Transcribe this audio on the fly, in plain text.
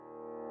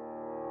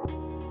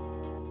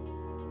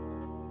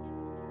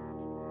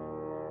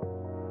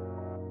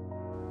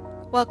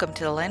Welcome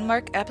to the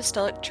Landmark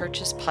Apostolic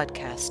Church's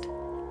podcast.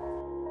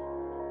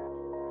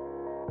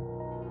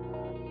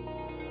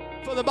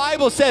 For the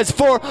Bible says,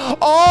 for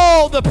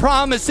all the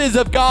promises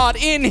of God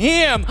in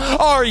Him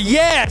are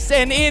yes,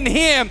 and in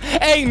Him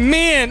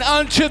amen,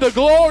 unto the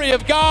glory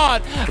of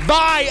God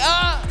by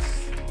us.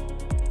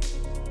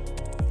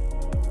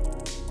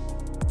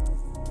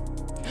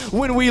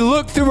 When we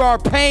look through our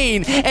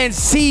pain and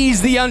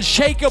sees the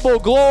unshakable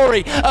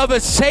glory of a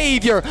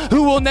Savior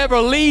who will never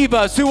leave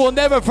us, who will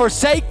never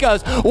forsake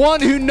us,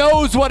 one who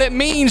knows what it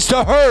means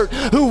to hurt,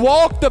 who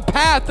walked the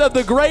path of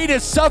the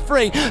greatest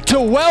suffering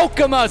to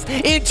welcome us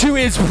into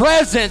His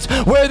presence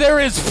where there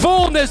is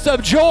fullness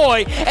of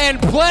joy and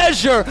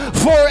pleasure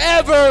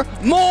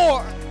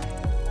forevermore.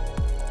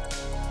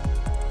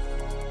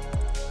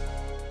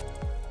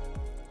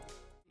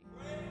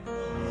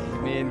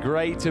 Amen.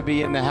 Great to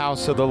be in the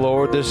house of the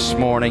Lord this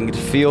morning, to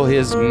feel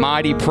His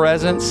mighty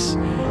presence.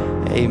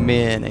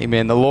 Amen.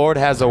 Amen. The Lord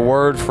has a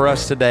word for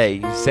us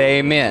today. Say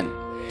amen.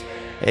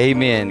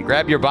 Amen.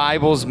 Grab your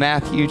Bibles,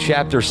 Matthew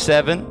chapter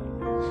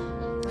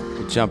 7.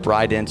 We'll jump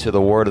right into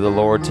the word of the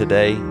Lord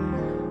today.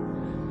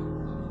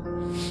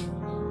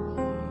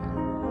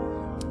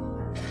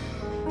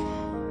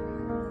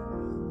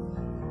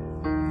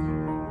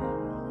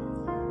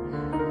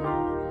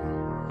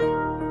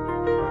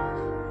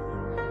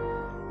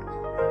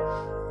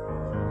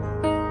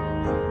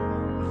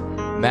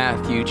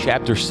 Matthew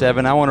chapter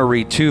 7. I want to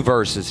read two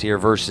verses here,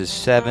 verses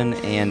 7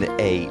 and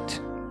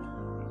 8.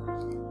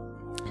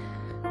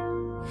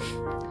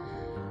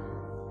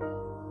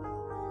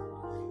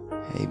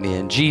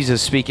 Amen.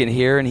 Jesus speaking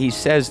here, and He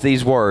says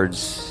these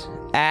words,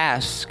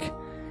 "Ask,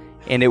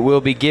 and it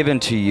will be given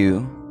to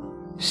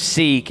you.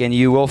 Seek, and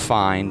you will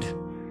find.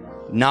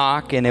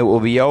 Knock, and it will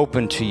be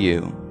opened to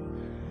you.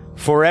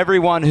 For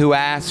everyone who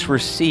asks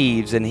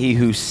receives, and he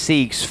who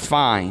seeks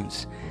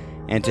finds.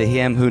 And to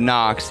him who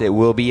knocks, it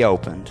will be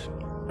opened."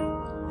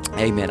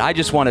 Amen. I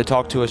just want to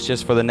talk to us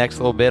just for the next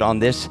little bit on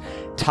this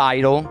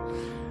title,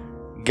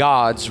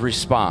 God's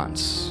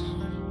Response.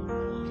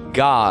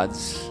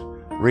 God's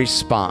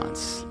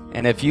Response.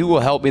 And if you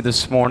will help me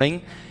this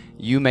morning,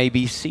 you may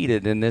be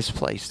seated in this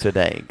place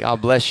today.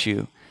 God bless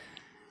you.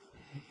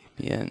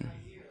 Amen.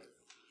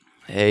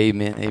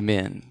 Amen.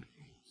 Amen.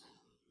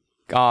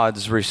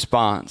 God's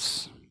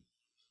response.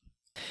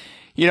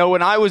 You know,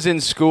 when I was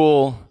in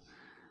school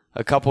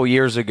a couple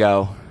years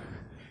ago.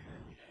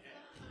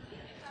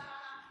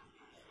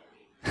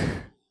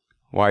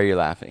 Why are you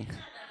laughing?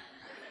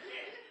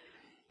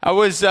 I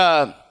was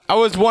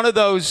one of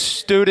those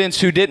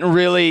students who didn't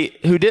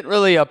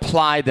really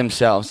apply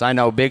themselves. I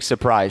know, big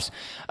surprise.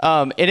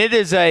 And it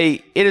is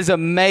a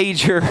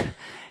major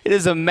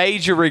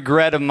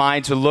regret of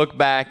mine to look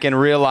back and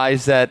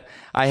realize that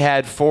I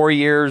had 4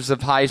 years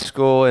of high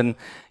school and,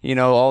 you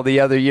know, all the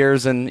other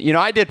years. And, you know,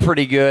 I did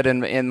pretty good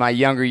in my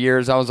younger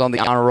years. I was on the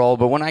honor roll.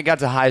 But when I got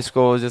to high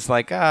school, it was just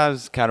like, I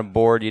was kind of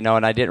bored, you know,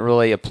 and I didn't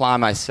really apply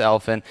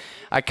myself. And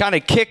I kind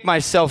of kick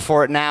myself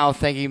for it now,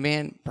 thinking,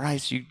 man,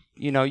 Bryce, you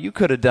know, you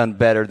could have done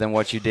better than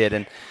what you did.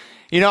 And,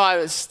 you know, I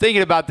was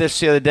thinking about this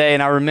the other day,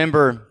 and I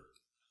remember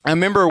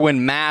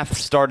when math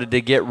started to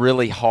get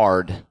really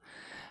hard.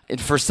 And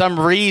for some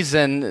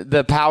reason,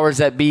 the powers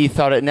that be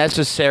thought it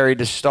necessary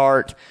to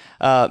start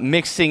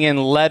mixing in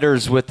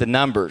letters with the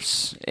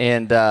numbers.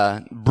 And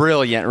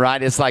brilliant,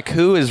 right? It's like,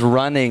 who is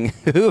running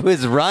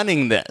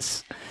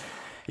this?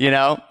 You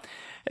know?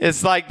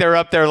 It's like they're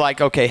up there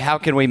like, okay, how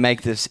can we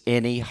make this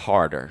any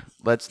harder?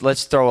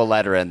 Let's throw a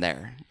letter in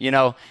there. You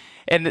know?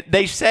 And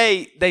they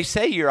say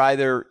you're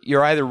either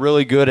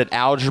really good at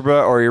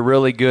algebra or you're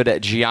really good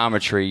at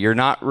geometry. You're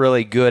not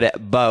really good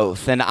at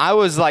both. And I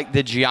was like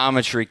the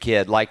geometry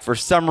kid. Like, for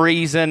some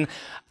reason,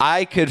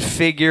 I could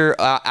figure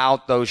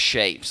out those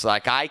shapes.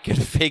 Like, I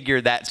could figure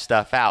that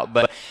stuff out.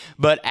 But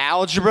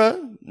algebra,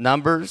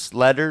 numbers,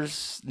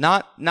 letters,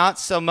 not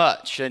so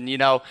much. And, you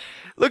know,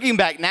 looking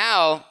back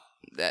now,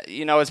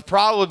 you know, it's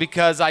probably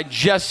because I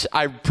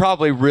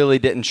probably really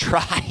didn't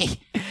try.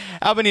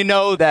 How many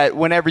know that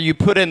whenever you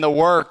put in the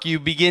work, you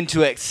begin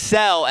to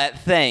excel at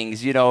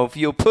things? You know, if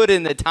you put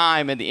in the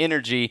time and the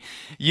energy,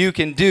 you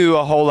can do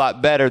a whole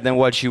lot better than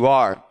what you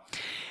are.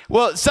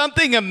 Well,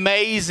 something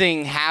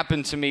amazing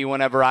happened to me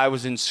whenever I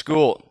was in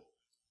school.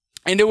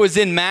 And it was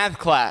in math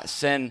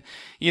class. And,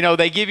 you know,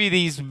 they give you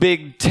these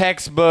big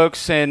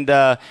textbooks and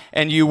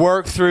you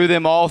work through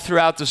them all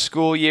throughout the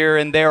school year.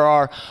 And there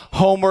are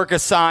homework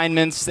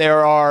assignments,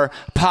 there are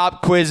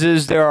pop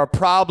quizzes, there are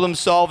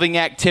problem-solving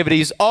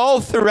activities all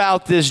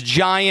throughout this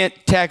giant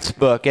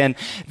textbook. And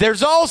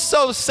there's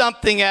also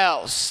something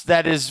else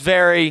that is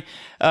very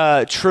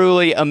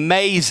truly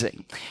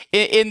amazing.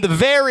 In the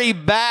very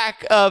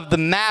back of the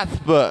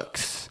math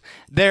books,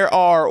 there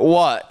are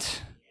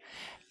what?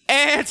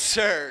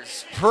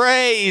 Answers.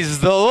 Praise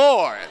the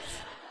Lord.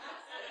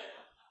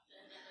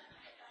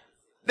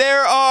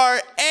 There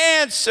are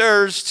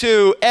answers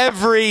to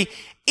every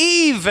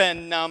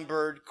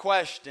even-numbered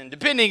question.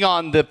 Depending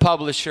on the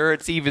publisher,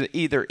 it's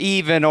either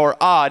even or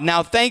odd.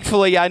 Now,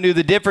 thankfully, I knew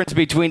the difference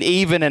between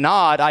even and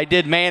odd. I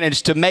did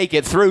manage to make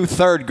it through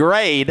third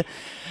grade.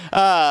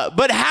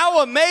 But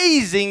how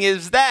amazing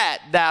is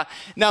that?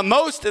 Now,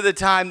 most of the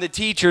time, the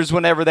teachers,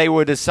 whenever they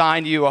would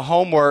assign you a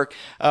homework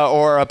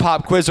or a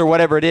pop quiz or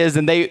whatever it is,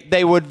 and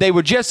they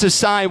would just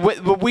assign,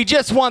 we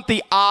just want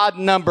the odd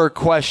number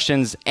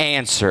questions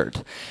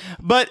answered.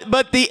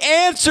 But the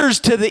answers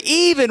to the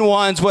even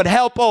ones would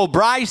help old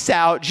Bryce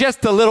out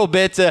just a little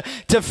bit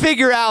to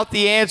figure out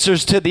the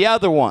answers to the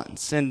other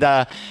ones. And,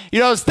 I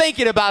was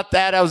thinking about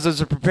that as I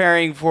was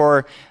preparing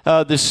for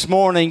this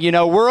morning.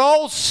 We're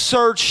all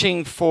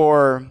searching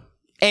for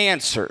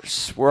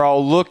answers. We're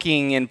all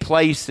looking in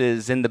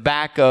places in the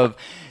back of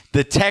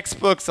the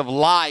textbooks of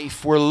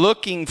life. We're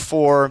looking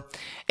for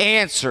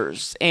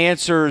answers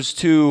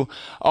to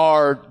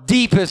our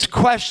deepest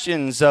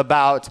questions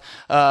about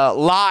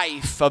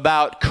life,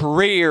 about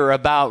career,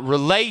 about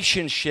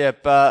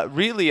relationship,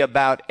 really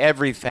about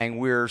everything.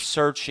 We're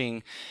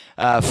searching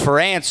for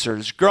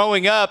answers.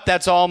 Growing up,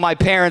 that's all my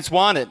parents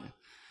wanted.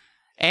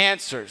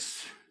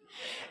 Answers.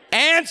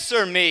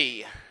 Answer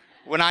me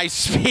when I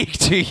speak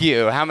to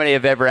you. How many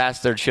have ever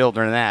asked their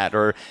children that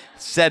or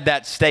said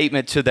that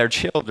statement to their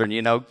children?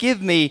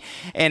 Give me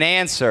an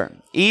answer.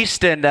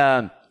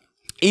 Easton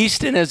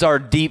is our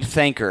deep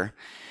thinker.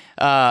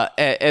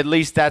 At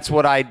least that's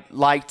what I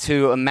like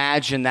to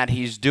imagine that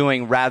he's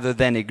doing rather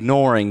than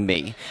ignoring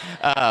me.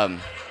 I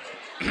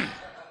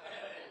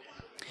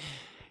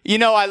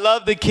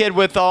love the kid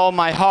with all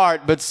my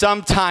heart, but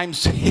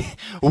sometimes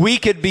we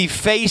could be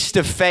face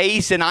to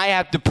face and I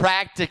have to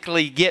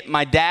practically get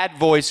my dad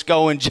voice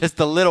going just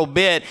a little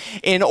bit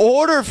in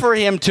order for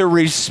him to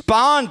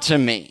respond to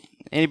me.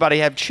 Anybody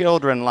have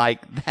children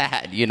like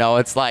that?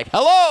 It's like,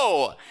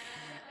 hello,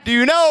 do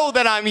you know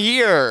that I'm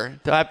here?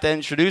 Do I have to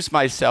introduce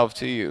myself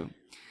to you?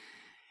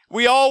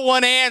 We all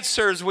want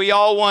answers. We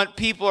all want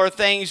people or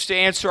things to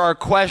answer our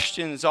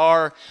questions.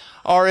 Our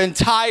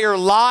entire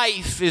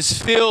life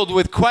is filled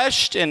with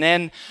question,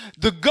 and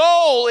the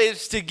goal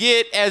is to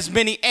get as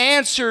many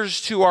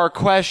answers to our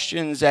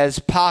questions as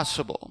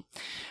possible.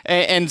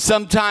 And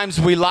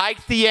sometimes we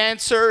like the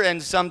answer,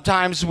 and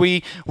sometimes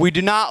we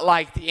do not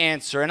like the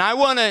answer. And I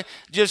want to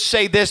just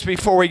say this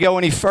before we go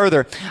any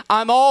further.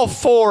 I'm all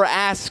for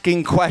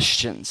asking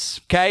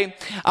questions, okay?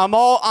 I'm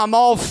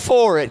all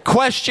for it.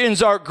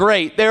 Questions are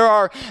great. There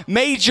are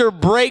major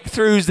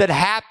breakthroughs that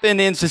happen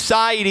in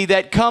society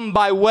that come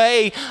by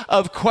way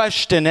of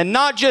question. And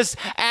not just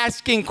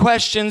asking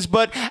questions,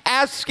 but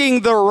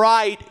asking the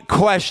right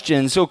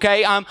questions,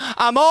 okay?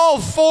 I'm all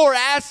for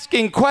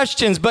asking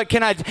questions, but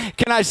can I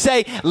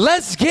say,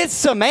 let's get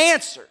some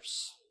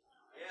answers?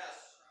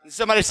 Yes.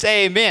 Somebody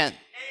say amen.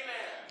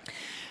 Amen.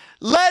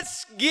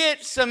 Let's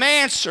get some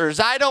answers.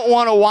 I don't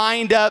want to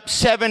wind up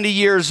 70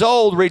 years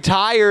old,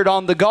 retired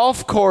on the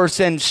golf course,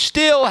 and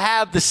still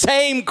have the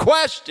same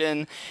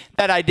question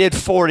that I did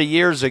 40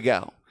 years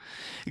ago.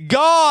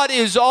 God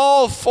is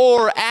all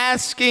for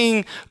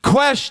asking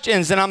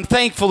questions, and I'm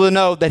thankful to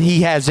know that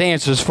He has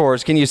answers for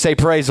us. Can you say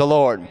praise the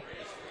Lord?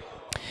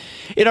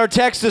 In our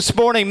text this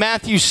morning,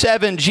 Matthew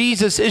 7,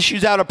 Jesus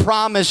issues out a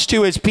promise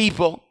to His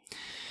people.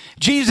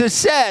 Jesus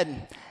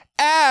said,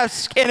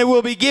 ask and it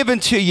will be given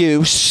to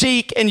you.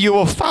 Seek and you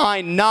will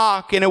find.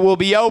 Knock and it will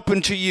be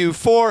open to you.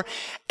 For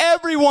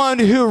everyone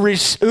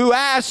who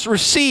asks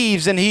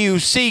receives, and he who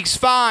seeks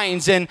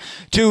finds, and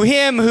to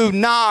him who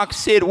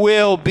knocks it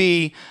will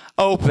be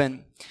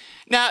open.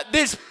 Now,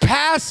 this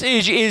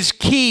passage is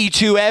key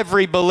to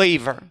every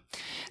believer.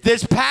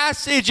 This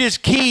passage is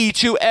key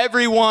to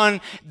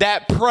everyone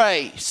that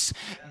prays.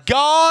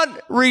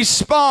 God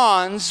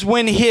responds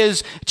when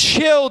His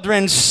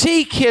children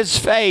seek His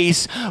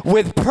face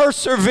with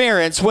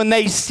perseverance, when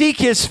they seek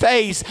His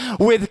face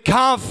with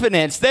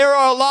confidence. There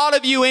are a lot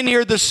of you in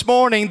here this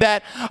morning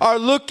that are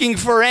looking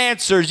for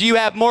answers. You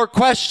have more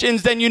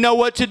questions than you know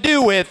what to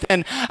do with.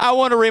 And I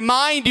want to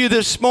remind you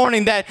this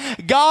morning that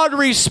God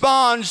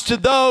responds to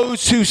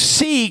those who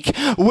seek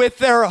with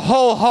their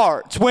whole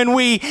heart. When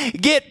we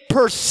get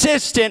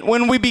persistent,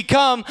 when we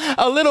become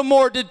a little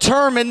more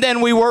determined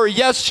than we were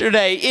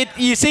yesterday,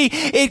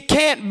 it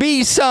can't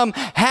be some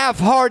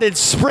half-hearted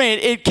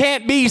sprint. It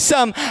can't be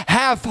some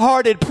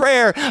half-hearted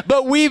prayer,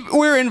 but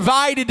we're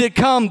invited to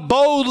come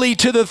boldly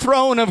to the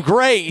throne of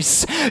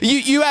grace.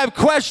 You have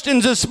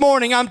questions this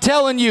morning. I'm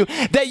telling you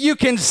that you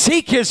can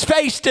seek His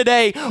face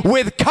today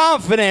with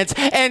confidence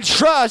and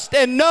trust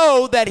and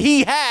know that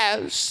He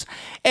has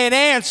an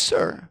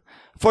answer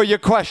for your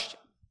question.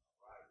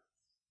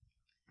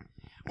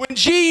 When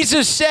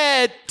Jesus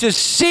said to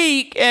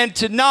seek and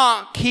to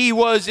knock, He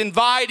was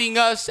inviting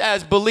us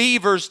as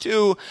believers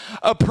to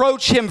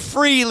approach Him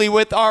freely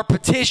with our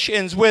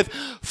petitions, with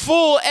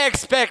full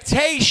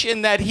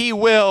expectation that He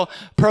will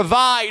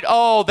provide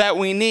all that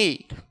we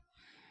need.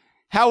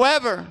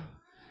 However,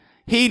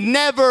 He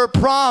never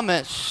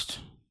promised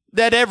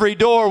that every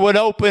door would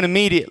open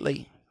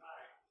immediately.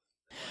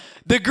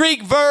 The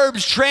Greek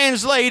verbs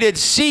translated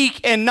seek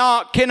and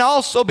knock can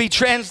also be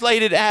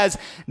translated as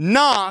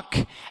knock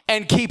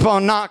and keep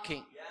on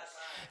knocking.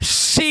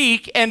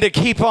 Seek and to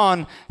keep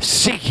on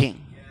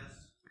seeking.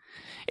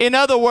 In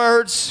other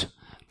words,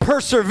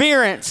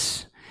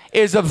 perseverance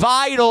is a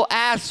vital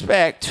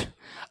aspect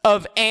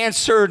of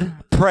answered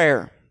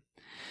prayer.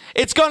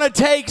 It's going to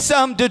take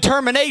some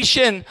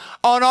determination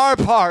on our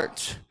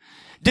part.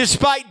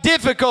 Despite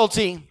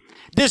difficulty,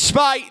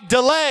 despite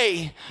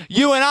delay,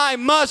 you and I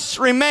must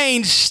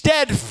remain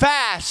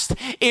steadfast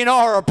in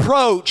our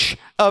approach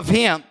of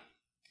Him.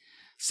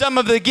 Some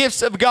of the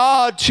gifts of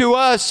God to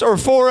us or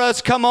for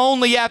us come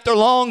only after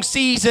long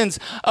seasons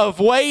of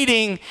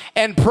waiting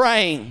and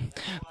praying.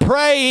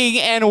 Praying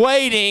and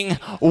waiting,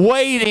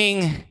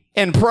 waiting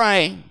and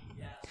praying.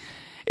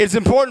 It's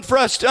important for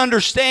us to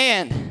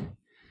understand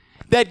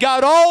that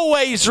God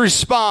always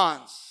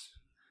responds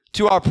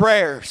to our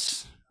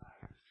prayers.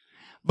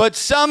 But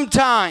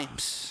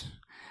sometimes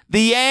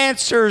the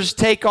answers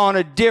take on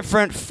a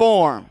different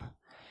form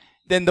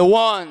than the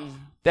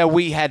one that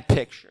we had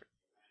pictured.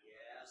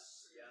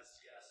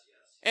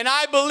 And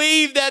I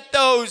believe that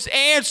those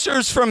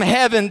answers from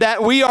heaven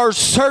that we are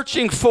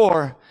searching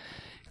for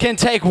can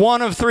take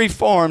one of three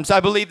forms. I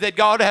believe that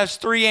God has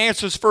three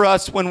answers for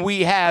us when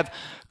we have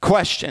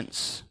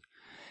questions.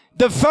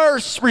 The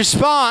first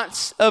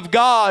response of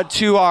God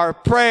to our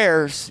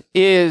prayers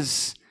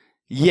is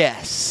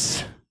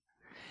yes.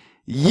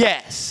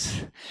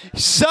 Yes.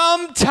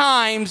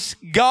 Sometimes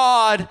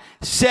God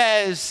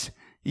says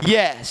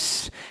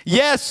yes.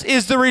 Yes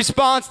is the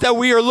response that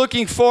we are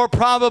looking for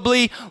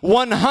probably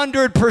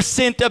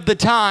 100% of the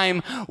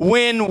time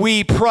when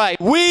we pray.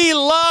 We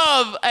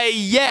love a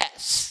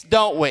yes,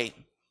 don't we?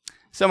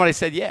 Somebody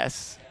said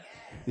yes.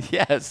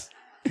 Yes.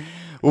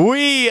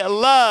 We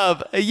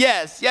love a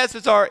yes. Yes,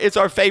 it's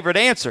our favorite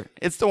answer.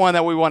 It's the one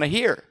that we want to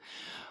hear.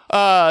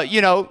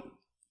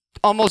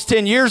 Almost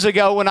 10 years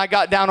ago when I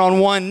got down on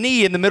one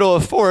knee in the middle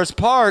of Forest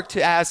Park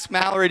to ask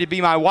Mallory to be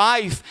my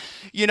wife,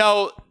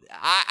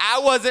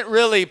 I wasn't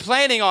really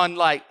planning on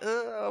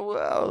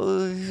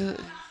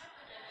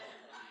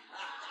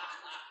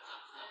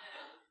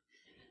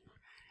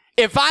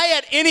if I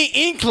had any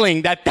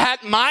inkling that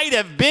might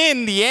have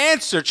been the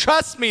answer,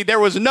 trust me, there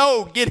was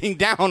no getting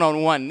down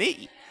on one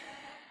knee.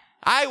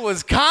 I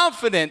was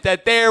confident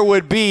that there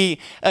would be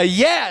a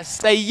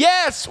yes. A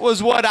yes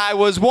was what I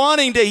was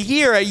wanting to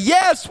hear. A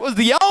yes was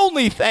the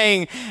only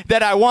thing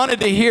that I wanted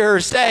to hear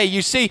her say.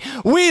 You see,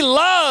 we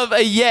love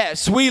a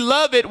yes. We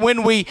love it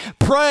when we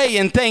pray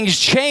and things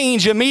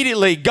change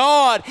immediately.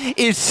 God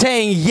is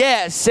saying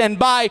yes. And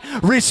by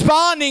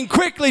responding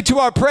quickly to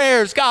our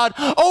prayers, God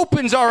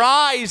opens our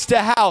eyes to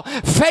how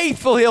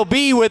faithful He'll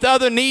be with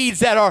other needs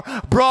that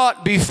are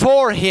brought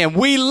before Him.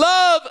 We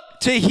love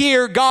to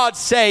hear God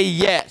say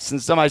yes.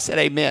 And somebody said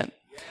amen.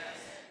 Yes.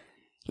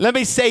 Let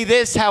me say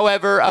this,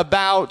 however,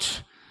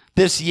 about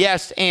this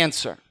yes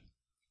answer.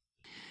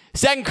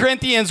 2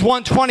 Corinthians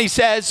 1:20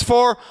 says,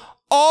 for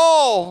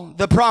all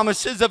the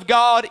promises of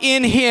God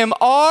in Him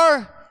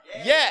are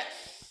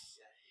yes.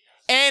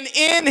 And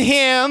in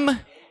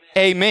Him,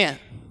 amen.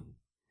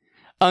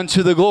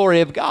 Unto the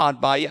glory of God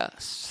by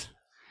us.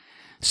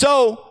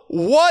 So,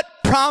 what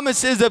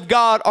promises of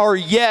God are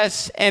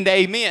yes and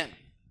amen?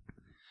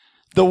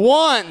 The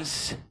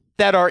ones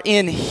that are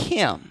in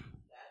Him.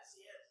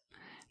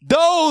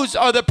 Those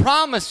are the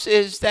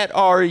promises that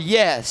are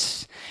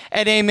yes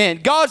and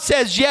amen. God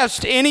says yes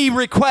to any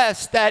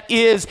request that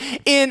is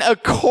in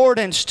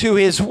accordance to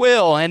His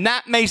will. And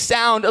that may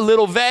sound a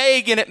little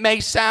vague and it may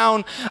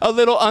sound a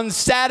little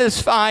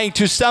unsatisfying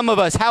to some of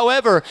us.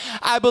 However,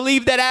 I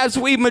believe that as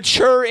we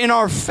mature in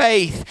our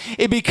faith,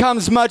 it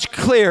becomes much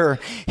clearer.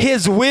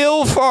 His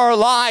will for our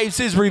lives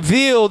is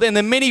revealed in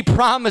the many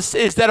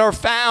promises that are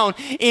found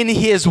in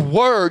His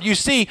Word. You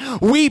see,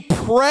 we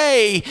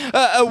pray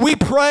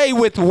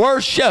with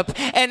worship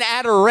and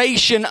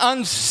adoration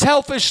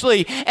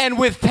unselfishly and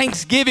with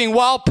thanksgiving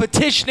while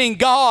petitioning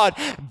God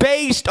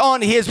based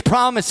on His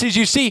promises.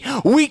 You see,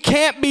 we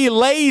can't be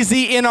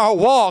lazy in our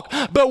walk,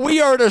 but we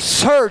are to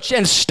search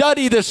and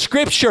study the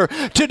Scripture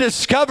to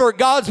discover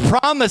God's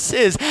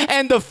promises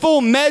and the full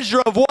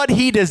measure of what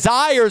He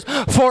desires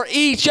for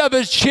each of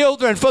His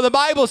children. For the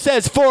Bible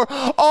says, for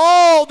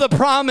all the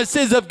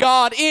promises of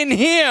God in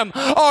Him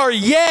are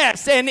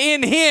yes, and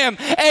in Him,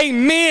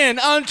 amen,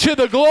 unto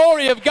the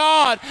glory of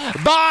God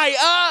by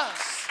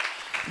us.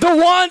 The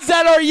ones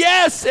that are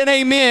yes and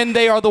amen,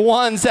 they are the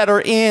ones that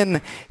are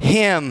in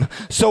Him.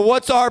 So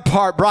what's our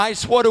part,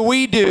 Bryce? What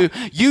do?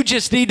 You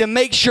just need to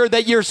make sure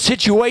that your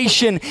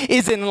situation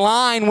is in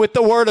line with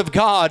the Word of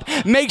God.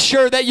 Make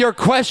sure that your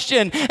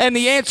question and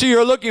the answer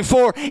you're looking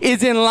for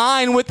is in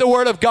line with the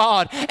Word of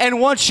God. And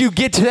once you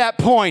get to that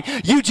point,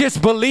 you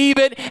just believe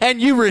it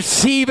and you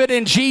receive it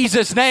in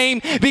Jesus'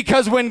 name.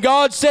 Because when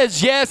God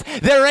says yes,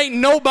 there ain't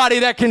nobody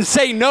that can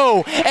say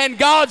no. And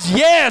God's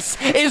yes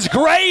is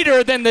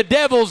greater than the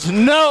devil's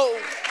no.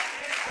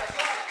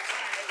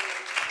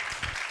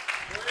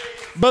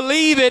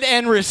 Believe it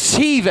and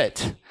receive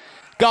it.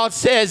 God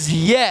says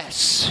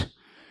yes.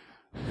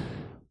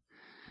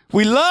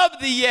 We love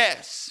the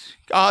yes.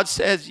 God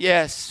says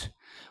yes.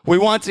 We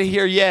want to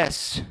hear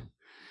yes.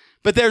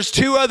 But there's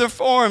two other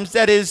forms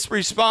that his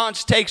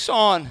response takes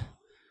on.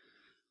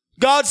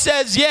 God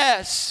says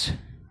yes.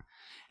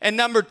 And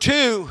number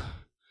two,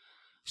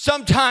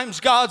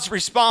 sometimes God's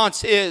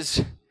response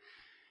is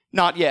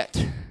not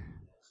yet.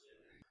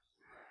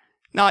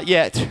 Not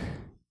yet.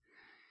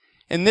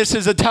 And this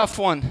is a tough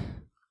one.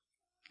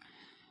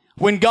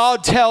 When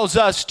God tells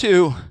us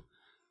to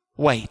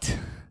wait.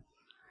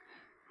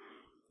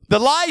 The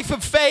life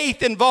of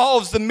faith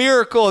involves the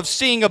miracle of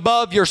seeing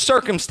above your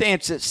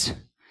circumstances.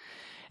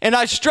 And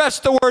I stress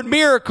the word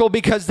miracle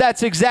because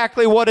that's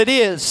exactly what it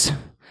is.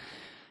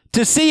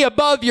 To see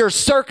above your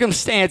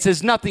circumstance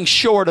is nothing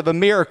short of a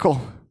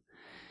miracle.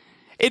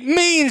 It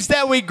means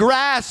that we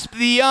grasp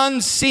the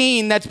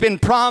unseen that's been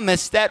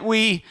promised, that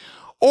we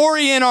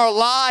orient our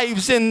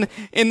lives in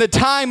the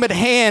time at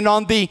hand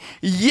on the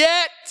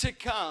yet to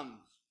come.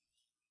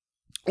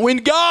 When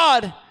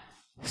God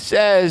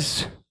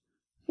says,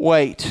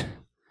 wait.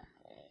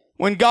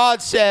 When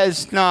God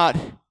says, not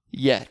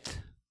yet.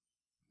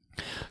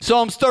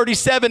 Psalms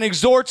 37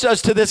 exhorts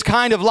us to this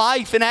kind of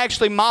life and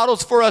actually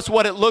models for us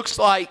what it looks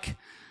like.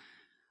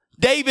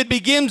 David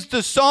begins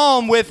the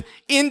psalm with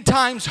end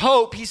times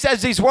hope. He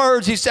says these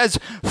words. He says,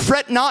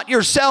 fret not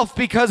yourself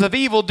because of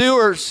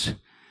evildoers.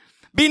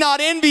 Be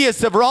not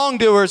envious of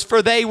wrongdoers,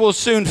 for they will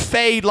soon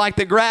fade like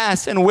the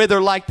grass and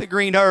wither like the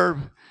green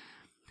herb.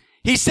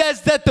 He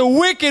says that the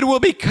wicked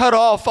will be cut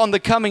off on the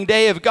coming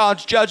day of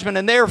God's judgment,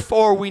 and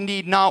therefore we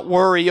need not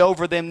worry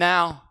over them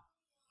now.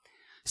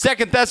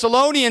 2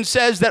 Thessalonians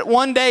says that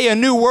one day a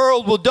new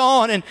world will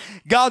dawn and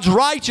God's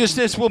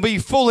righteousness will be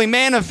fully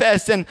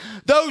manifest, and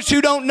those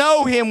who don't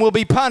know him will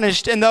be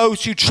punished and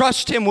those who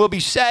trust him will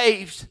be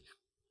saved.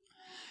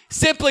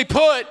 Simply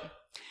put,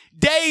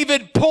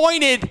 David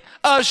pointed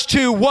us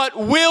to what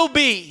will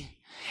be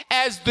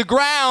as the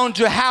ground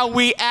to how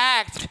we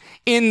act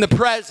in the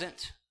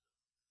present.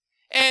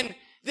 And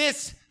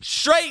this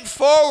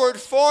straightforward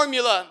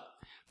formula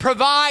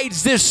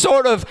provides this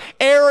sort of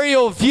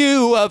aerial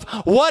view of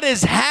what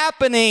is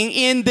happening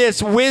in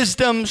this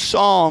wisdom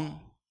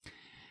psalm.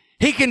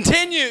 He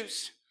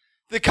continues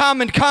the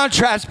common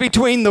contrast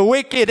between the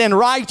wicked and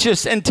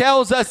righteous and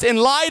tells us in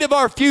light of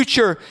our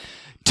future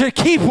to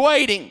keep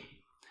waiting,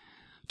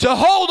 to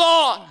hold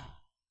on,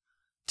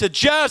 to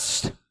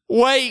just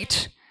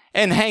wait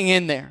and hang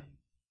in there.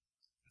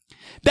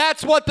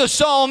 That's what the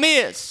psalm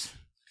is.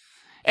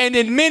 And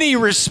in many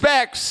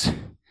respects,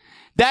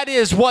 that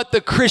is what the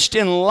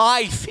Christian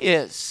life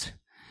is.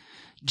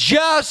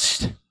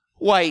 Just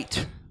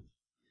wait.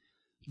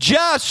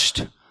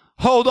 Just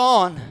hold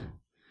on.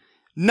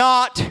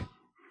 Not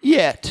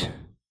yet.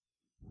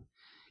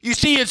 You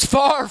see, it's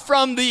far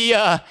from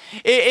the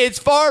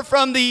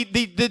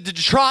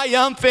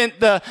triumphant,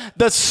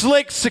 the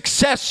slick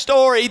success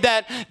story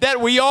that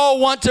we all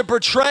want to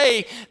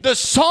portray. The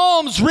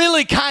Psalms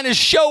really kind of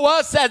show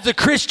us as a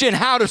Christian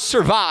how to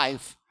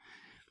survive,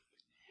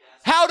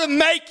 how to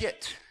make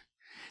it.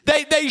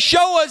 They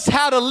show us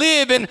how to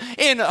live in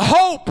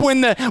hope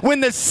when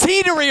the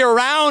scenery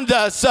around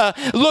us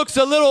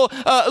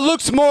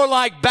looks more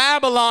like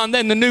Babylon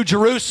than the New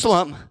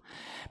Jerusalem.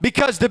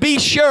 Because to be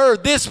sure,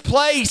 this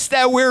place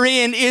that we're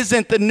in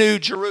isn't the New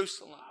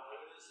Jerusalem.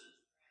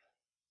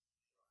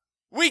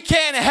 We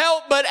can't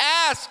help but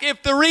ask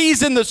if the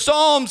reason the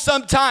Psalms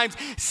sometimes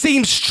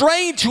seem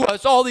strange to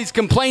us, all these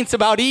complaints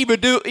about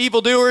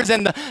evildoers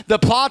and the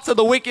plots of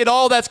the wicked,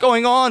 all that's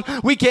going on,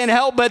 we can't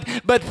help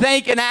but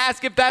think and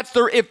ask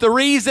if the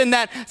reason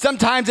that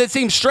sometimes it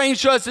seems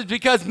strange to us is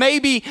because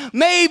maybe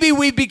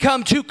we've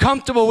become too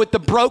comfortable with the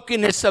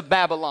brokenness of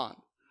Babylon.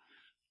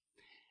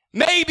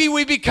 Maybe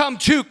we become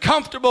too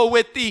comfortable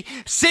with the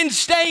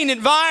sin-stained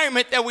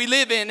environment that we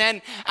live in.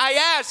 And I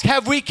ask,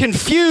 have we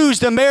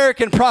confused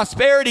American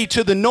prosperity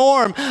to the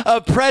norm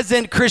of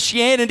present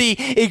Christianity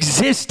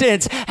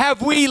existence?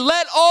 Have we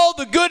let all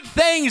the good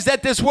things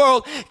that this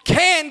world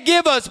can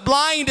give us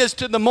blind us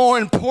to the more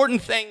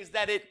important things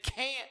that it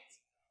can't?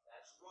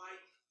 That's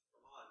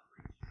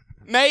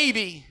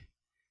right.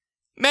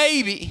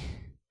 Maybe.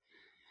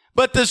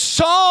 But the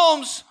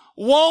Psalms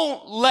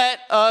won't let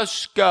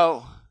us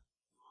go.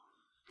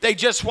 They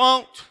just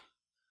won't.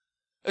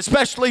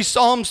 Especially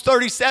Psalms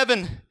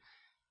 37.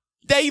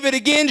 David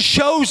again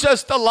shows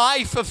us the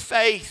life of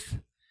faith.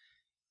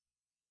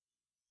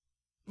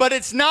 But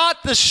it's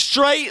not the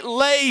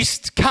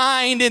straight-laced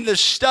kind in the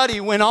study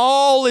when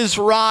all is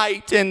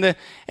right and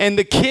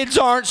the kids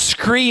aren't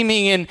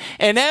screaming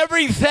and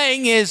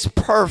everything is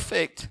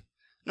perfect.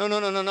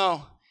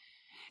 No.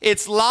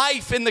 It's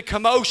life in the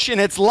commotion.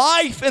 It's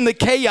life in the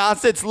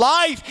chaos. It's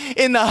life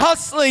in the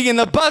hustling and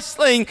the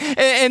bustling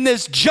in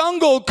this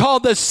jungle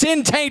called the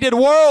sin-tainted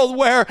world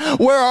where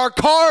our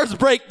cars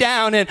break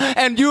down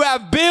and you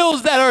have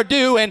bills that are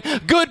due and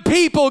good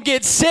people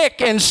get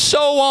sick and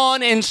so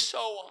on and so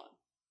on.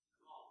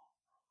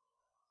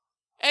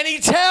 And he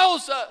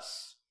tells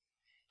us,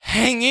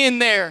 hang in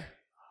there.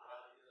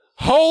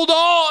 Hold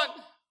on.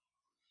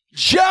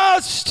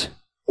 Just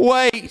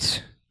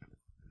wait.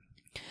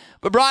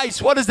 But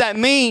Bryce, what does that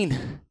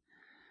mean?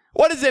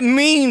 What does it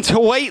mean to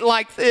wait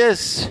like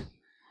this?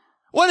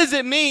 What does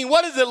it mean?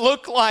 What does it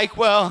look like?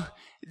 Well,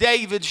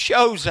 David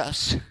shows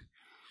us.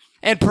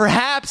 And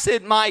perhaps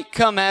it might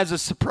come as a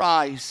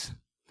surprise.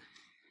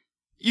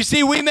 You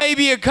see, we may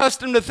be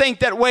accustomed to think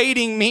that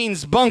waiting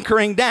means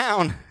bunkering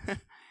down.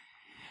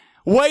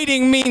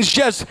 Waiting means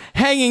just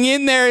hanging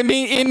in there. It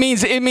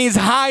means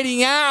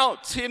hiding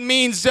out. It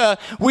means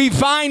we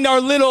find our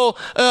little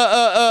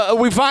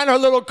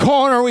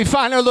corner. We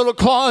find our little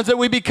closet.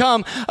 We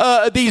become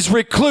these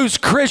recluse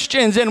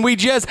Christians, and we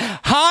just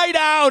hide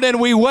out and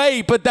we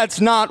wait. But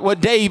that's not what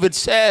David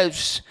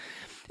says.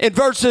 In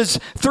verses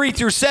 3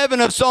 through 7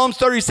 of Psalms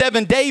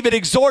 37, David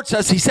exhorts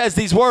us. He says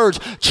these words,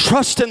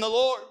 trust in the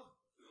Lord.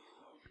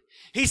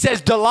 He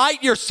says,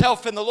 delight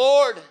yourself in the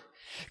Lord.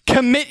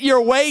 Commit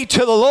your way to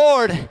the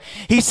Lord.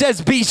 He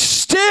says, be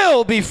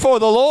still before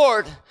the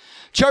Lord.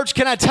 Church,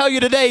 can I tell you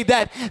today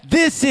that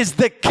this is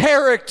the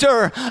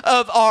character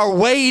of our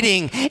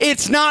waiting?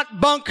 It's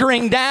not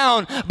bunkering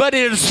down, but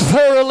it is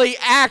thoroughly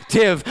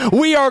active.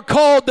 We are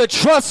called to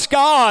trust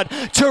God,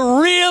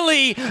 to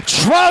really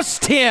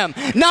trust Him,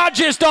 not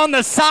just on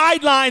the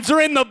sidelines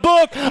or in the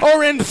book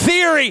or in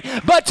theory,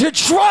 but to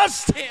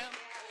trust Him.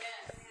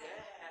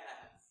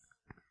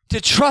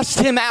 To trust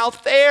Him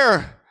out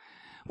there.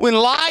 When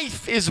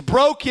life is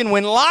broken,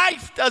 when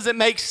life doesn't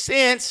make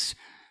sense,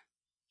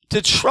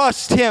 to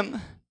trust Him.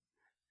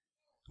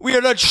 We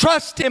are to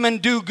trust Him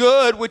and do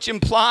good, which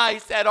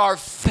implies that our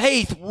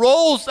faith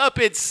rolls up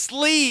its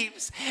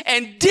sleeves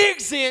and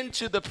digs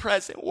into the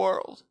present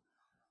world.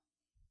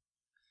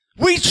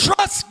 We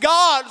trust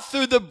God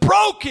through the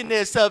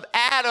brokenness of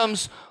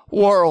Adam's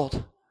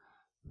world.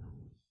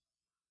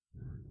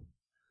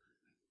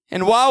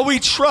 And while we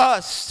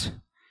trust,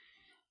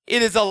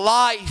 it is a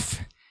life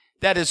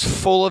that is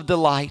full of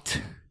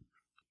delight.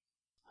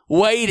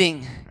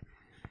 Waiting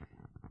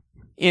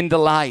in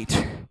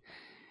delight.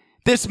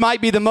 This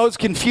might be the most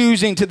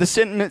confusing to the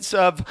sentiments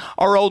of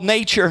our old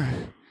nature.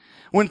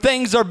 When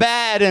things are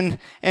bad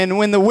and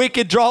when the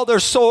wicked draw their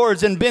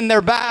swords and bend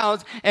their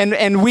bows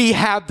and we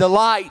have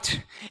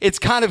delight. It's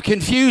kind of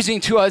confusing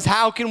to us.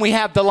 How can we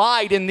have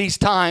delight in these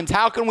times?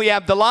 How can we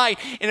have delight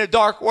in a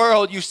dark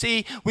world? You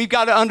see, we've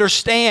got to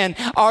understand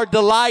our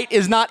delight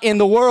is not in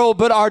the world,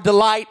 but our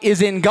delight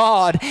is in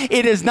God.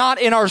 It is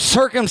not in our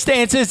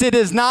circumstances. It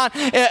is not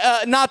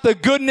the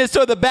goodness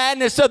or the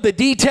badness of the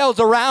details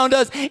around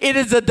us. It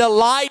is a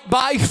delight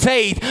by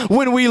faith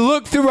when we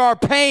look through our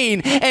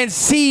pain and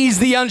seize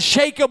the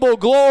unshakable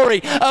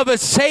glory of a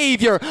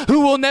Savior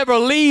who will never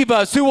leave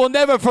us, who will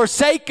never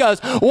forsake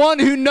us, one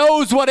who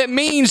knows what it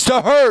means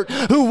to hurt,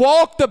 who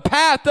walked the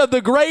path of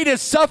the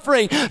greatest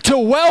suffering to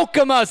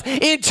welcome us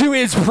into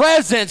His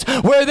presence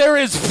where there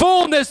is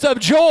fullness of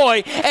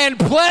joy and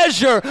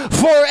pleasure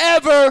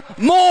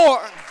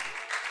forevermore.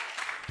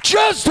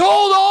 Just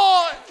hold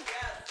on.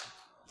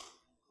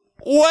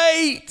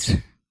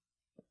 Wait.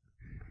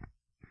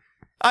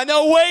 I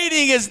know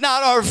waiting is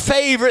not our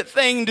favorite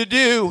thing to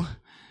do,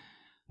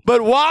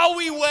 but while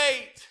we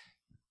wait,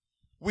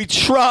 we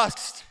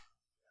trust,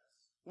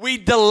 we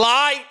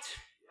delight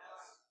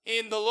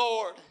in the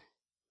Lord.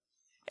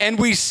 And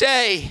we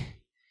say,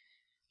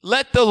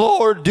 let the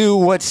Lord do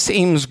what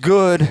seems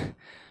good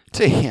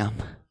to Him.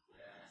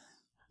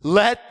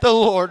 Let the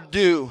Lord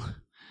do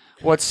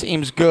what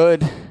seems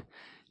good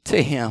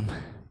to Him.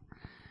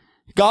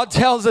 God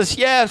tells us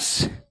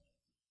yes.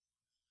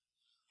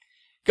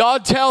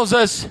 God tells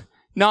us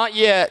not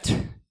yet.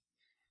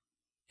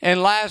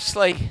 And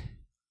lastly,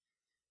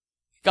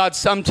 God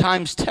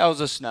sometimes tells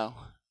us no.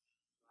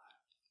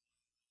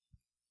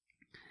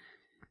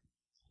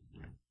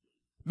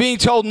 Being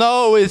told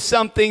no is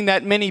something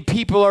that many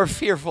people are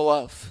fearful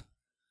of.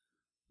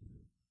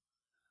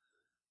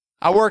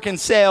 I work in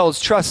sales.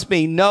 Trust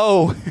me,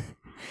 no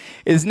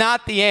is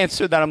not the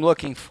answer that I'm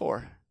looking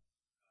for.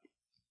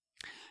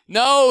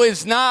 No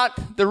is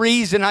not the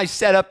reason I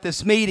set up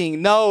this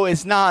meeting. No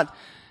is not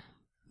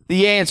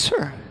the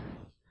answer.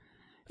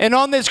 And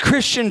on this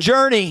Christian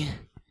journey,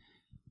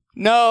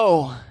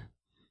 no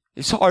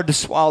is hard to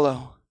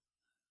swallow.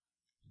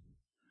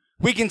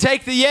 We can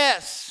take the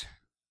yes.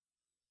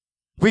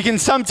 We can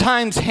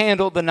sometimes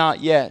handle the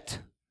not yet.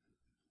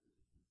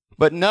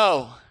 But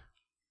no,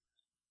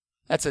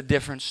 that's a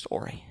different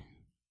story.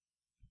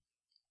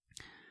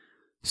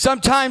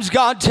 Sometimes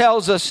God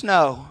tells us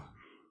no.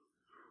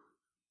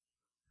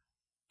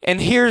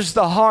 And here's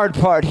the hard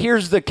part.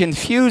 Here's the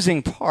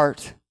confusing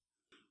part.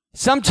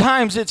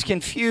 Sometimes it's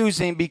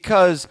confusing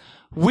because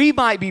we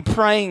might be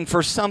praying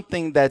for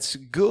something that's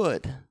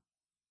good.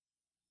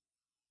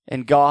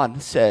 And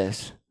God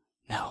says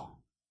no.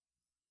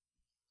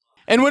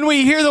 And when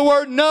we hear the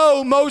word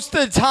no, most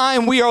of the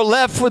time we are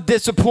left with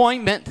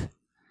disappointment.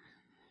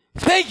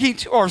 thinking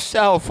to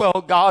ourselves,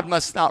 well, God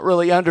must not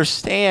really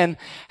understand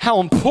how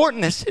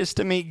important this is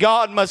to me.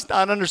 God must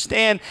not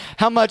understand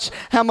how much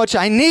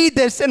I need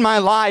this in my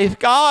life.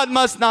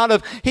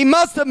 He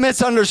must have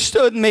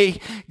misunderstood me.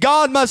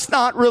 God must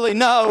not really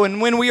know. And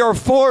when we are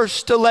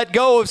forced to let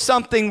go of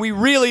something we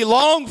really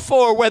long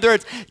for, whether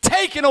it's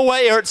taken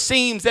away or it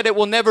seems that it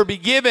will never be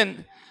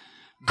given,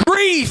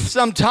 grief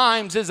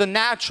sometimes is a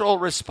natural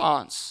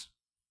response.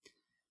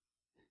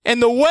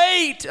 And the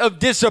weight of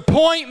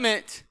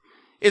disappointment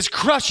is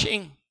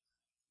crushing.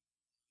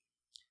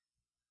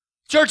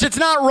 Church, it's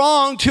not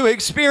wrong to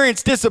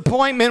experience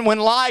disappointment when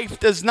life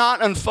does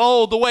not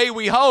unfold the way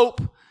we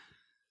hope.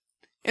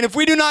 And if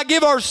we do not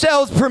give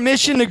ourselves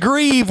permission to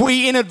grieve,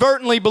 we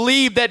inadvertently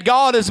believe that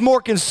God is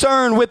more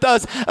concerned with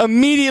us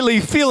immediately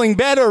feeling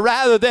better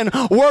rather than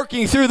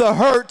working through the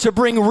hurt to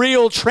bring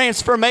real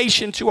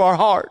transformation to our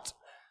heart.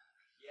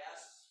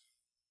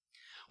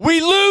 We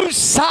lose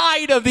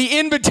sight of the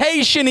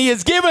invitation He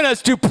has given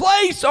us to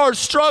place our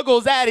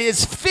struggles at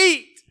His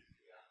feet,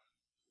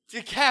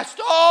 to cast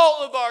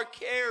all of our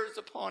cares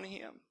upon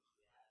Him.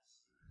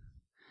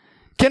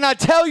 Can I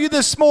tell you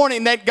this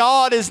morning that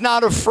God is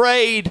not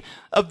afraid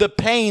of the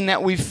pain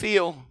that we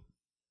feel?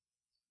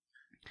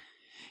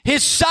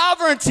 His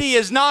sovereignty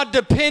is not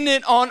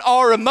dependent on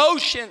our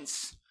emotions.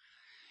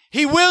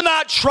 He will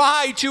not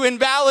try to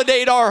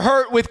invalidate our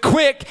hurt with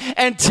quick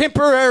and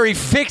temporary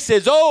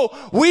fixes. Oh,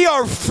 we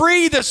are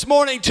free this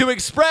morning to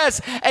express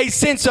a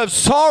sense of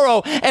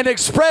sorrow and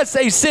express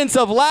a sense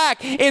of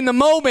lack in the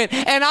moment.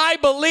 And I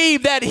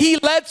believe that He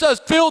lets us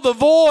fill the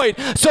void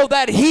so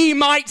that He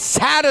might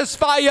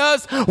satisfy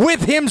us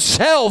with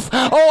Himself.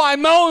 Oh, I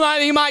moan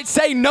that He might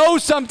say no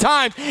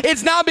sometimes.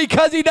 It's not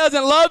because He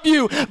doesn't love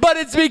you, but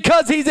it's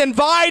because He's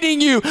inviting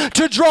you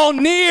to draw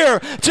near,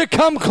 to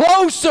come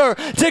closer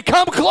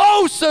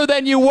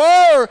than you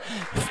were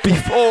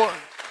before.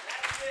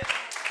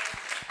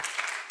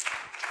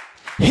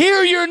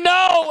 Hear your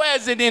no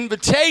as an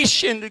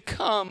invitation to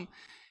come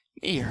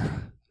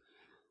near,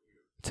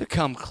 to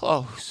come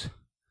close.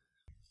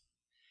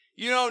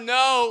 You don't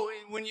know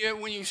when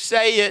you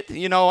say it,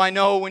 I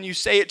know when you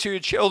say it to your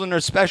children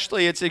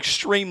especially, it's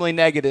extremely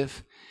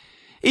negative.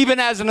 Even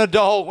as an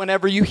adult,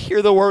 whenever you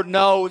hear the word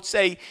no, it's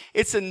a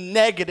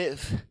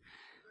negative.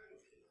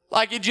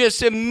 Like it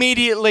just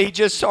immediately,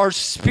 our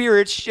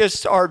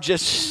spirits are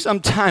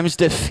sometimes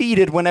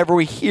defeated whenever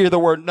we hear the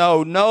word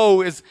no.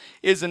 No is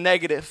a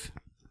negative.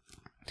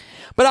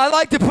 But I'd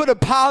like to put a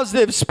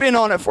positive spin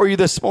on it for you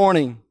this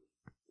morning.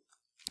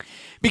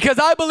 Because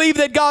I believe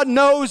that God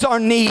knows our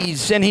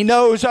needs and He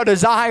knows our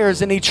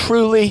desires and He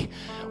truly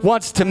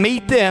wants to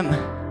meet them.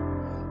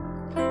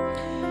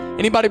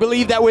 Anybody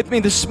believe that with me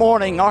this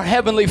morning? Our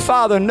Heavenly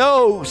Father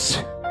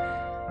knows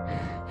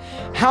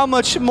how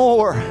much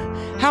more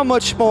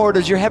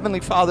does your Heavenly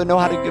Father know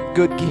how to give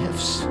good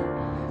gifts?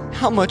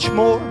 How much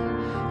more?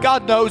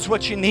 God knows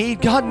what you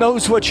need. God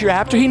knows what you're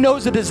after. He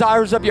knows the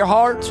desires of your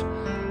heart.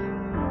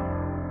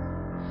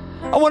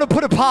 I want to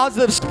put a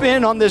positive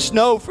spin on this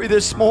no for you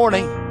this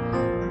morning.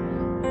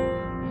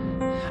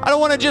 I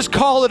don't want to just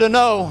call it a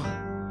no.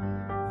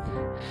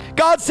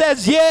 God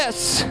says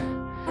yes.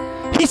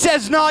 He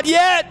says not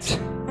yet.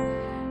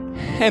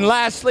 And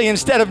lastly,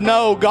 instead of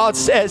no, God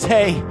says,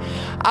 hey,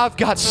 I've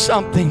got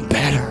something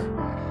better.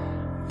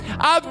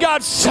 I've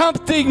got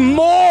something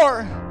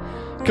more.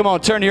 Come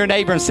on, turn to your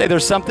neighbor and say,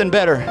 there's something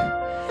better.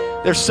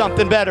 There's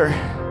something better.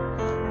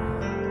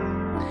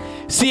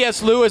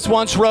 C.S. Lewis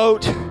once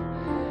wrote,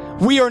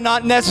 we are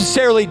not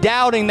necessarily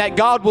doubting that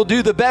God will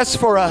do the best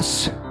for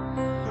us.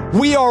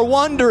 We are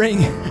wondering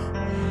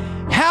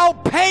how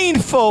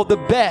painful the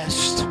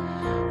best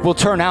will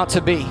turn out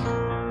to be.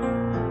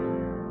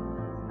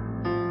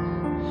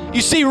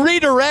 You see,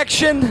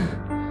 redirection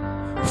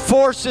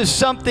forces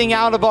something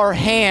out of our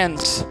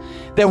hands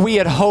that we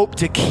had hoped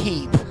to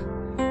keep.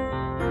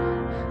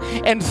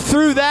 And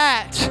through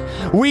that,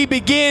 we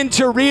begin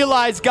to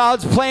realize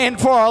God's plan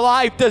for our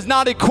life does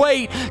not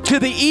equate to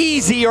the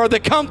easy or the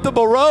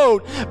comfortable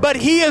road, but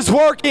He is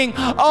working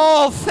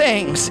all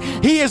things.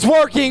 He is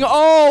working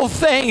all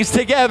things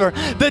together.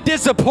 The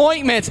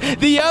disappointments,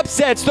 the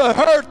upsets, the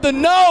hurt, the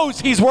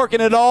no's, He's working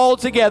it all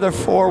together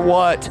for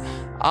what?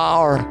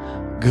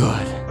 Our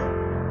good.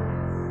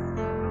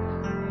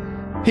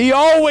 He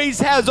always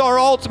has our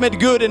ultimate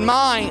good in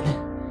mind.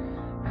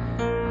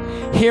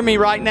 Hear me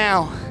right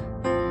now.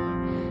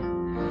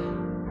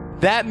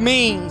 That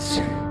means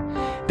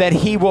that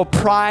He will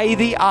pry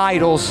the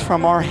idols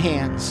from our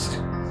hands.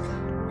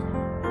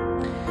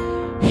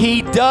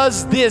 He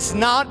does this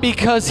not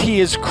because He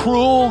is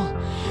cruel,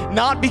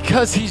 not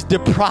because He's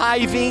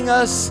depriving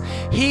us.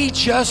 He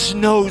just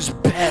knows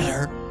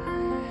better.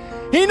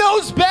 He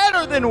knows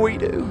better than we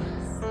do.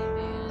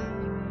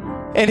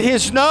 And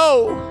His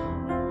no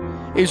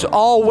is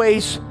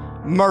always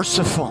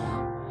merciful,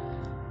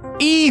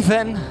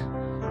 even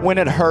when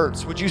it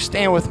hurts. Would you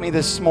stand with me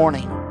this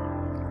morning?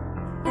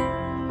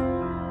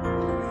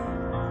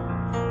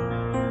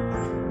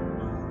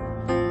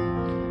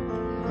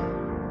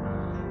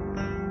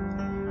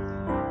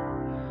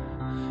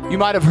 You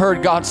might have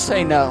heard God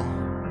say no.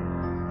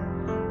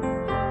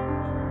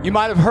 You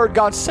might have heard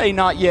God say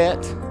not yet.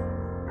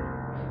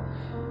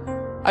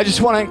 I just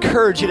want to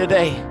encourage you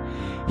today.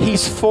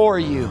 He's for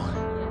you.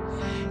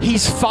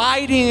 He's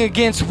fighting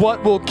against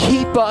what will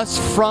keep us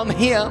from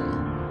Him.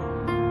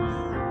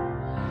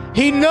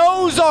 He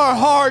knows our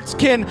hearts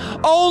can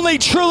only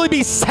truly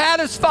be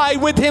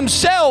satisfied with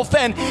Himself,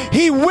 and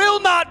He will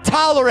not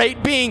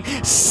tolerate being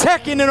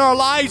second in our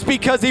lives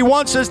because He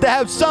wants us to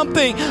have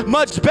something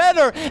much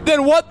better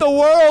than what the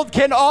world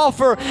can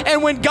offer.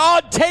 And when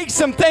God takes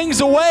some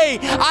things away,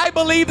 I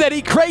believe that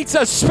He creates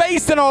a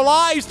space in our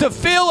lives to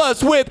fill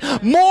us with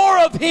more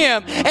of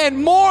Him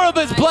and more of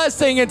His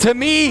blessing. And to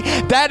me,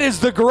 that is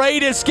the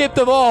greatest gift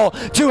of all,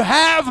 to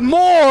have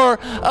more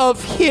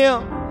of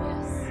Him.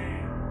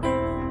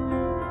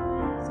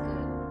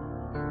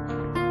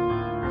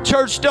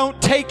 Church,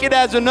 don't take it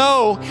as a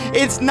no.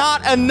 It's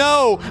not a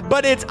no,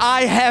 but it's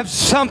I have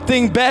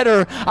something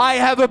better. I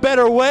have a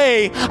better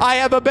way. I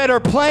have a better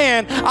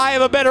plan. I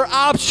have a better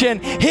option.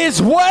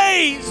 His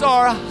ways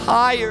are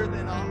higher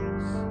than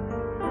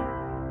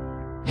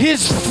ours.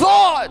 His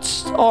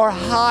thoughts are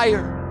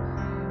higher.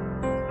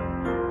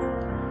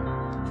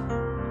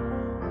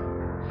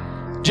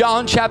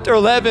 John chapter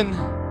 11,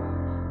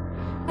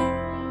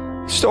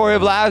 story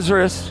of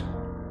Lazarus.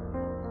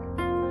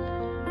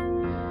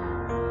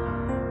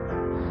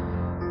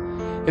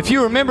 If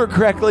you remember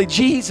correctly,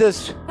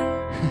 Jesus,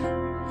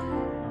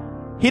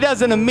 He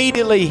doesn't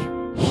immediately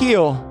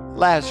heal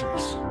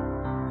Lazarus.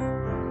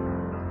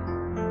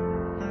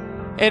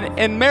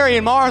 And Mary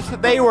and Martha,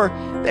 they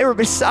were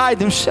beside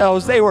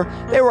themselves. They were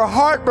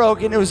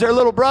heartbroken. It was their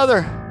little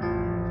brother.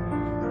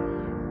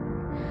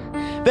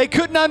 They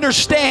couldn't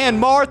understand.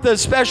 Martha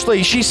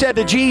especially, she said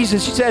to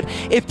Jesus, she said,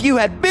 if you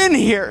had been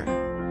here,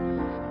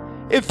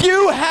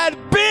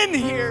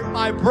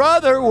 my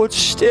brother would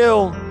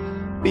still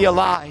be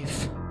alive.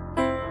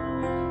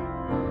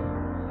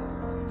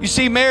 You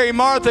see, Mary and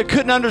Martha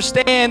couldn't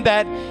understand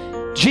that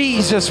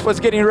Jesus was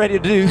getting ready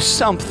to do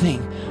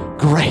something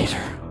greater.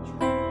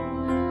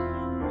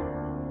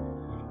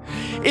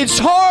 It's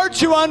hard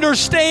to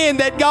understand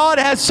that God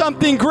has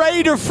something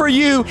greater for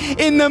you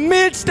in the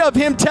midst of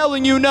Him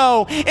telling you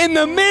no, in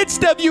the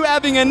midst of you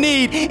having a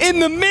need, in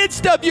the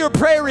midst of your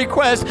prayer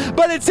request.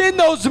 But it's in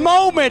those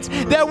moments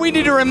that we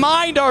need to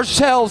remind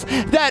ourselves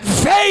that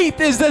faith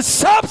is the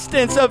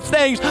substance of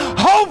things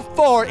hoped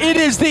for. It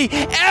is the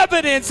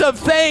evidence of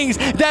things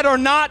that are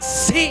not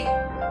seen.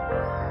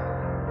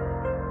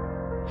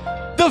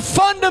 The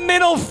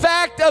fundamental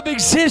fact of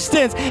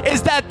existence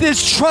is that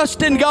this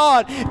trust in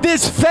God,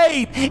 this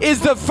faith, is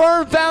the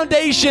firm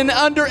foundation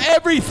under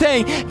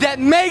everything that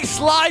makes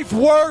life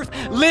worth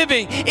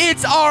living.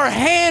 It's our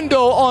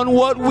handle on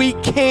what we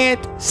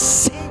can't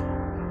see.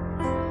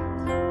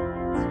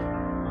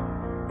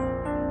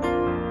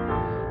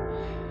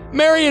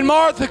 Mary and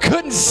Martha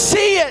couldn't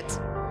see it.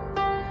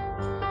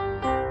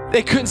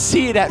 They couldn't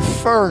see it at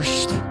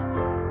first.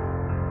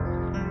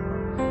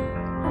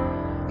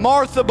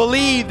 Martha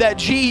believed that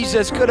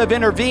Jesus could have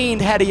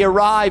intervened had He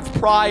arrived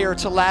prior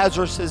to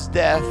Lazarus'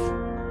 death.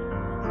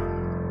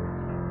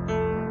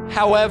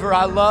 However,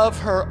 I love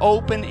her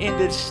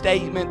open-ended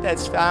statement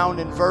that's found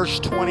in verse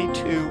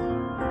 22.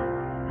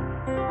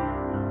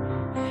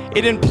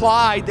 It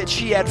implied that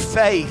she had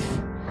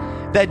faith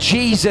that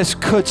Jesus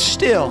could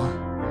still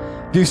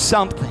do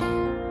something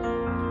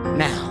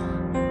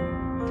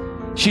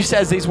now. She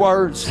says these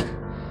words,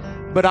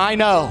 but I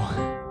know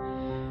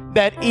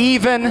that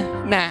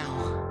even now,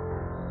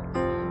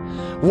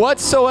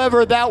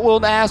 whatsoever thou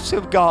wilt ask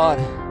of God,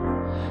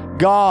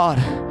 God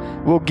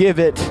will give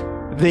it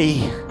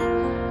thee.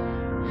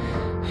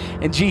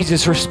 And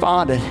Jesus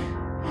responded,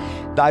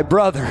 thy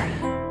brother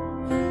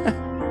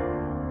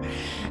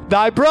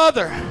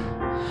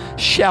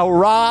shall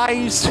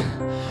rise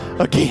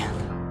again.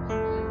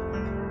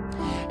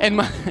 And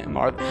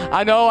Martha,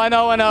 I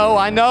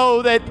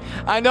know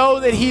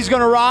that He's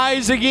going to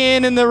rise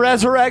again in the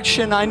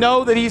resurrection. I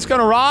know that He's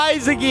going to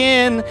rise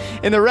again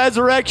in the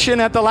resurrection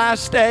at the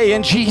last day.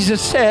 And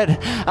Jesus said,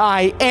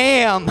 I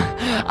am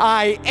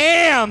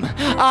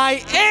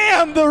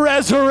the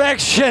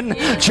resurrection.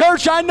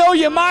 Church, I know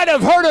you might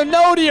have heard a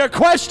no to your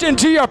question,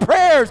 to your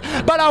prayers,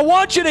 but I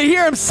want you to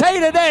hear Him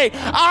say today,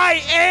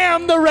 I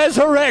am the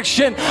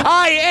resurrection.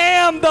 I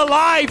am the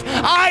life.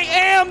 I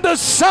am the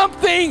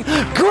something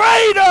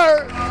greater.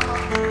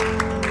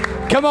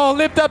 Come on,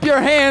 lift up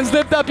your hands,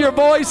 lift up your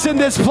voice in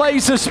this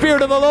place. The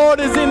Spirit of the Lord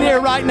is in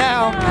here right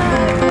now.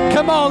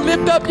 Come on,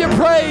 lift up your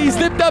praise,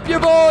 lift up your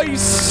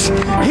voice.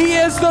 He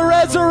is the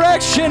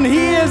resurrection,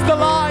 He is the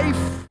life.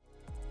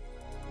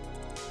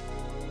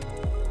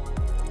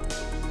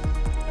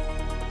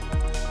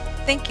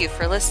 Thank you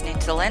for listening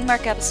to the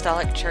Landmark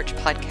Apostolic Church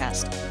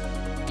podcast.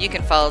 You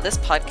can follow this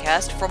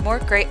podcast for more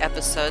great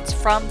episodes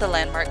from the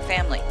Landmark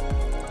family.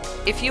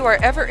 If you are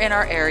ever in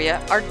our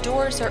area, our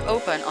doors are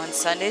open on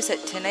Sundays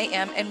at 10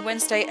 a.m. and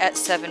Wednesday at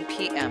 7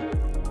 p.m.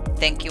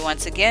 Thank you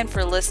once again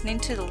for listening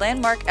to the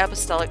Landmark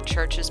Apostolic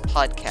Church's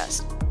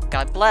podcast.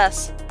 God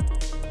bless.